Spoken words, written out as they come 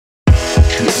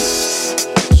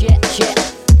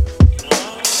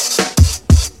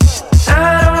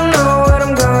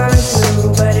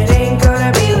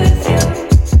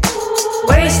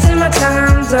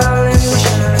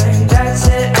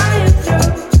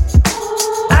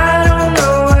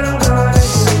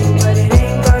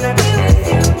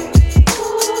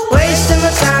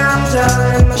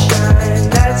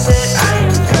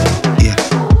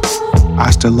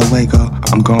way go,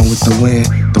 I'm going with the wind.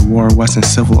 The war wasn't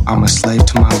civil, I'm a slave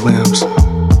to my whims.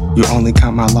 You only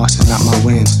count my losses, not my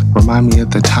wins. Remind me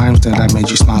of the times that I made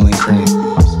you smile and grin.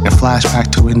 And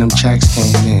flashback to when them checks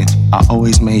came in. I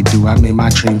always made do, I made my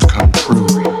dreams come true.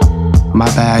 My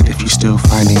bad if you still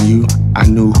finding you. I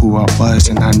knew who I was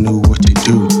and I knew what to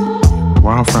do.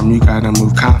 Where I'm from, you gotta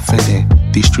move confident.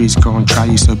 These streets gon' try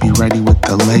you, so be ready with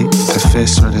the late, the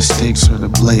fists or the sticks or the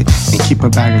blade. And keep a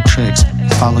bag of tricks.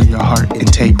 Follow your heart and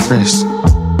take risks.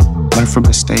 Learn from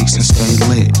mistakes and stay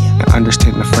lit. And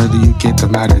understand the further you get, the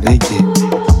madder they get.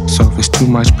 So if it's too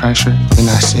much pressure, then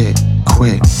that's it.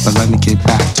 Quit, but let me get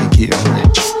back to getting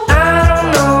rich. I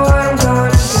don't know what I'm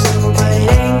gonna do, but it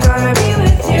ain't gonna be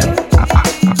with you.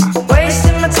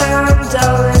 Wasting my time,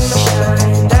 dulling my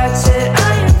shine. That's it,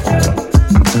 I am through.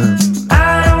 I'm through.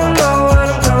 I don't know what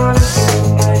I'm gonna do,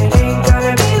 but it ain't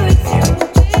gonna be with you.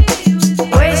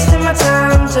 Wasting my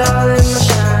time, dulling my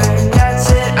shine.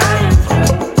 That's it, I am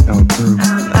through. I'm through.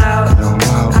 I'm out. Yo, I'm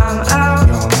out. I'm out.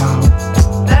 Yo, I'm out.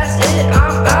 That's it,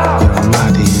 I'm out. Yo, I'm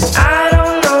out of here. I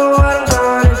don't know what I'm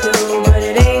gonna do, but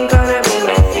it ain't gonna be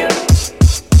with you.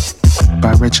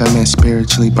 By rich I meant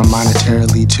spiritually, but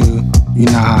monetarily too. You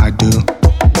know how I do.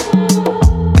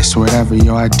 It's whatever,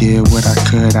 yo, I did what I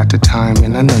could at the time,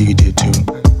 and I know you did too.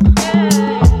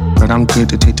 But I'm good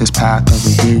to take this path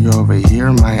over here, you over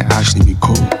here might actually be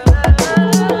cool.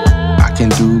 I can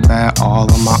do bad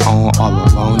all on my own, all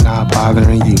alone, not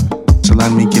bothering you. So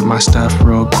let me get my stuff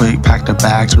real quick, pack the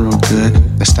bags real good.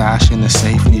 The stash in the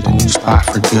safe, need a new spot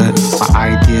for good.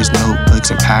 My ideas, notebooks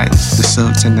and patents, the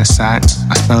silks and the satins.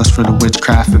 My spells for the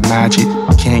witchcraft and magic.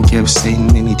 Can't give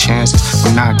Satan any chances.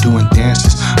 I'm not doing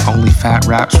dances, only fat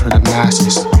raps for the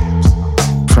masses.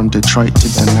 From Detroit to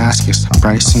Damascus,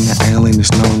 Bryson the alien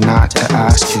is known not to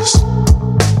ask us.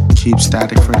 Keep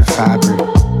static for the fabric.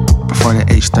 Before the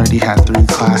H30 had 3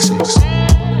 classics.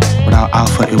 Without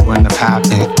Alpha, it wouldn't have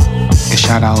happened. And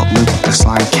shout out Luke, the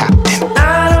slime captain.